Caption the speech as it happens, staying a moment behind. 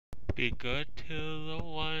Be good to the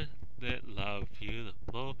one that loves you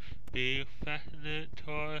the most. Be affectionate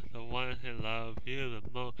toward the one who loves you the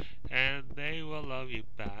most, and they will love you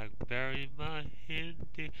back. Bury my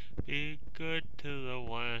Hindi. Be good to the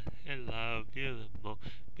one who loves you the most.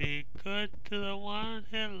 Be good to the one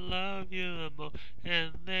who loves you the most,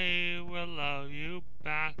 and they will love you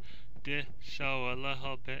back. Just show a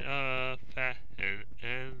little bit of affection,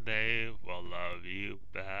 and they will love you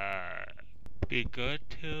back. Be good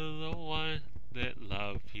to the one that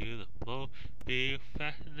loves you the most. Be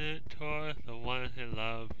affectionate toward the one who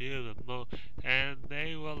loves you the most, and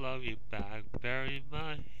they will love you back. Bury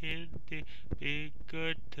my Hindi. Be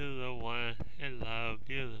good to the one who loves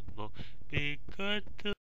you the most. Be good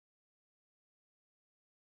to.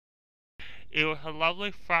 It was a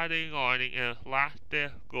lovely Friday morning and the last day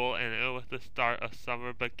of school, and it was the start of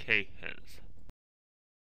summer vacations.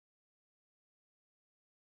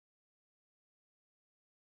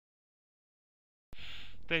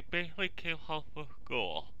 They basically came home from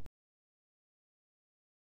school.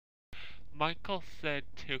 Michael said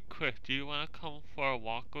to Chris, "Do you want to come for a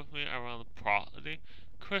walk with me around the property?"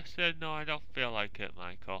 Chris said, "No, I don't feel like it,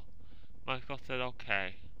 Michael." Michael said,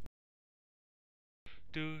 "Okay."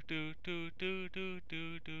 Do do do do do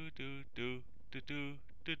do do do do do do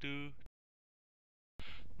do do.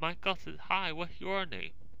 Michael said, "Hi, what's your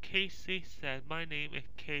name?" Casey said, "My name is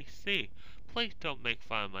KC. Please don't make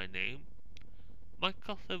fun of my name."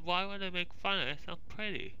 Michael said, "Why would I make fun of it? It sounds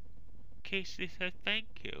pretty." Casey said, "Thank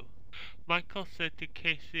you." Michael said to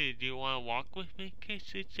Casey, "Do you want to walk with me?"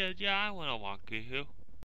 Casey said, "Yeah, I want to walk with you."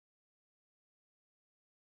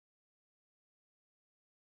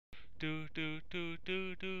 Do do do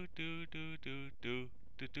do do do do do do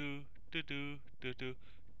do do do do do do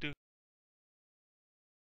do.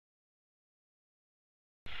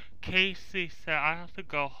 Casey said, "I have to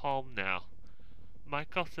go home now."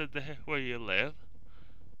 Michael said, "This is where you live?"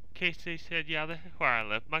 Casey said, "Yeah, this is where I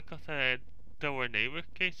live." Michael said, "So we're neighbors?"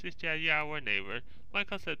 Casey said, "Yeah, we're neighbors."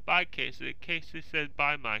 Michael said, "Bye, Casey." Casey said,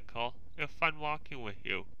 "Bye, Michael. It was fun walking with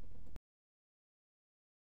you."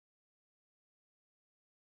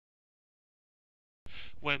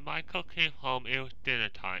 When Michael came home, it was dinner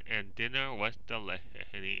time, and dinner was delicious,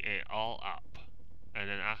 and he ate all up. And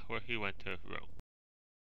then afterward, he went to his room.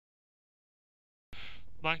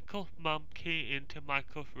 Michael's mom came into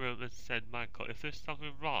Michael's room and said, "Michael, is there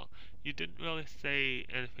something wrong? You didn't really say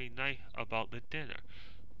anything nice about the dinner."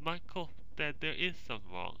 Michael said, "There is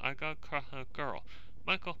something wrong. I got a crush on a girl."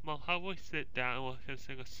 Michael's mom, "How about we sit down and we can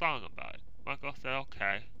sing a song about it?" Michael said,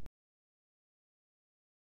 "Okay."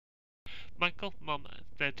 Michael's mom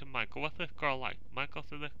said to Michael, "What's this girl like?" Michael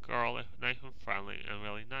said, "This girl is nice and friendly and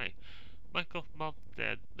really nice." Michael's mom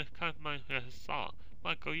said, "This kind of reminds me of a song.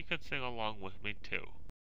 Michael, you can sing along with me too."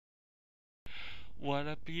 What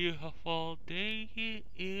a beautiful day it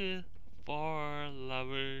is for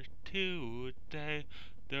lovers today.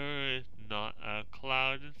 There is not a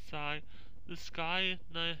cloud in sight. The sky is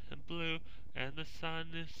nice and blue, and the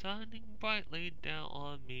sun is shining brightly down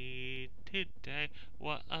on me today.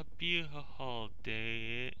 What a beautiful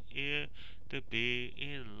day it is to be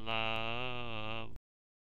in love.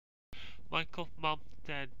 Michael's mom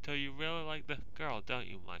said, "So you really like this girl, don't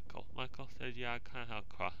you, Michael?" Michael said, "Yeah, I kind of have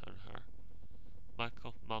a crush on her."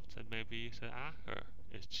 Michael's mom said, "Maybe you should ask her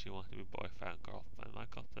if she wants to be boyfriend and girlfriend."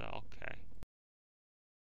 Michael said, "Okay."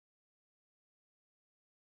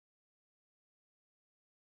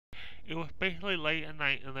 It was basically late at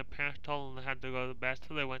night, and their parents told them they had to go to bed,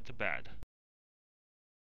 so they went to bed.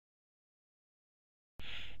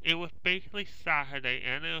 It was basically Saturday,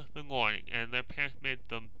 and it was the morning, and their parents made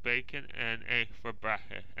them bacon and eggs for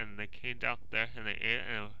breakfast, and they came downstairs and they ate it,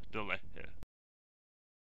 and it was delicious.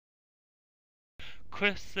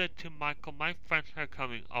 Chris said to Michael, "My friends are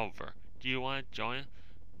coming over. Do you want to join?"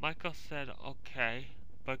 Michael said, "Okay,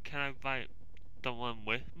 but can I invite someone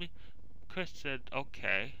with me?" Chris said,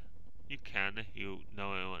 "Okay, you can if you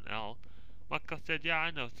know anyone else." Michael said, "Yeah,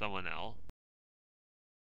 I know someone else."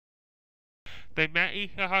 They met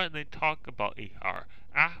each other and they talked about each other.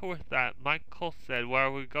 After that, Michael said, "Where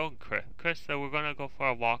are we going, Chris?" Chris said, "We're going to go for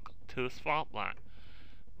a walk to the swampland."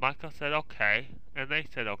 Michael said, "Okay," and they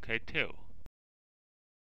said, "Okay," too.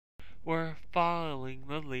 We're following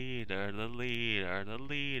the leader, the leader, the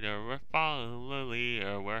leader. We're following the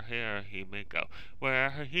leader, wherever he may go.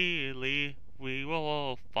 Wherever he leads, we will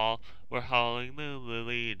all fall. We're following the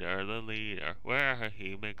leader, the leader, wherever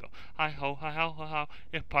he may go. Hi ho, hi ho, hi ho.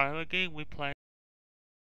 It's part of the game we play.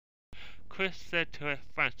 Chris said to his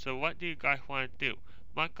friends, "So what do you guys want to do?"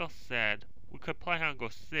 Michael said, "We could play hide and go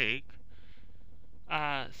seek."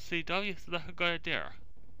 CW said, "That's a good idea."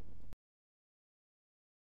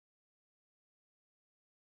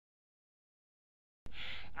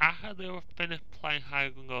 After they were finished playing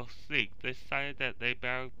hide and go seek, they decided that they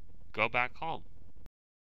better go back home.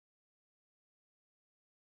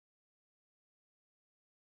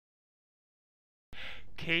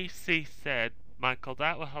 Casey said, Michael,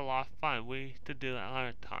 that was a lot of fun. We need to do that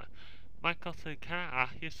another time. Michael said, can I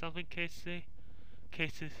ask you something, Casey?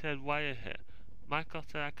 Casey said, what is it? Michael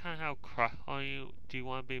said, I kind of have a crush on you. Do you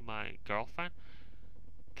want to be my girlfriend?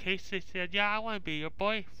 Casey said, yeah, I want to be your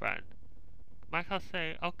boyfriend. Michael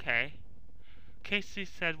said, okay. Casey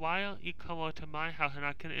said, why don't you come over to my house and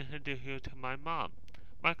I can introduce you to my mom?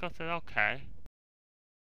 Michael said, okay.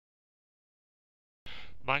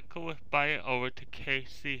 Michael was invited over to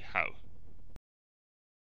Casey's house.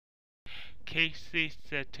 Casey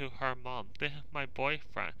said to her mom, this is my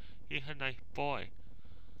boyfriend. He's a nice boy.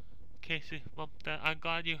 Casey's mom said, I'm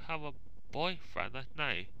glad you have a boyfriend. That's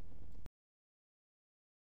nice.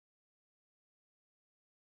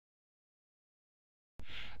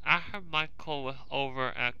 After Michael was over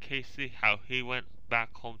at Casey's house, he went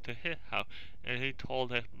back home to his house and he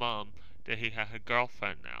told his mom that he has a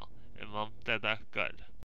girlfriend now. And mom said that's good.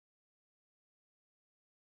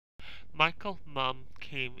 Michael's mom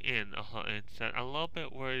came in and said, I'm a little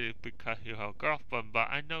bit worried because you have a girlfriend, but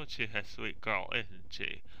I know she's a sweet girl, isn't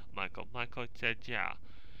she? Michael said, yeah.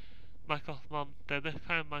 Michael's mom said, this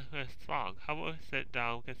kind of reminds me of a song. How about we sit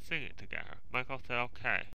down and sing it together? Michael said,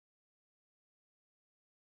 okay.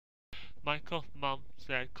 Michael's mom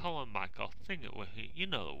said, come on, Michael, sing it with me. You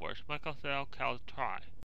know the words. Michael said, okay, I'll try.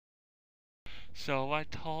 So I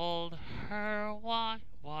told her why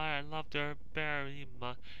I loved her very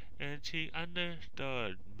much, and she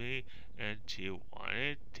understood me, and she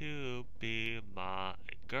wanted to be my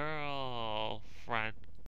girlfriend.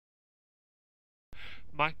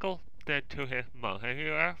 Michael said to his mom, have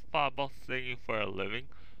you ever thought about singing for a living?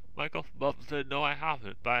 Michael's mom said, no, I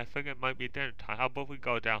haven't, but I think it might be dinner time. How about we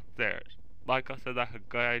go downstairs? Michael said, that's a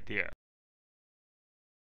good idea.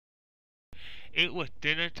 It was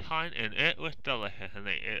dinner time, and it was delicious, and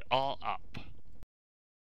they ate it all up.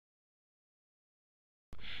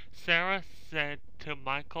 Sarah said to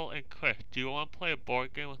Michael and Chris, do you want to play a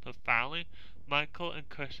board game with the family? Michael and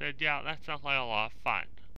Chris said, yeah, that sounds like a lot of fun.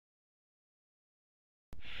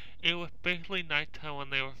 It was basically nighttime when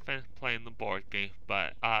they were finished playing the board game,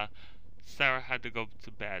 but Sarah had to go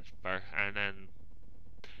to bed first, and then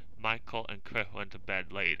Michael and Chris went to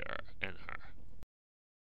bed later in her.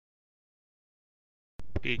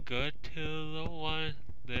 Be good to the one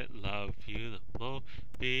that loves you the most.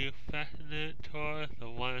 Be affectionate toward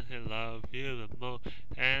the one who loves you the most.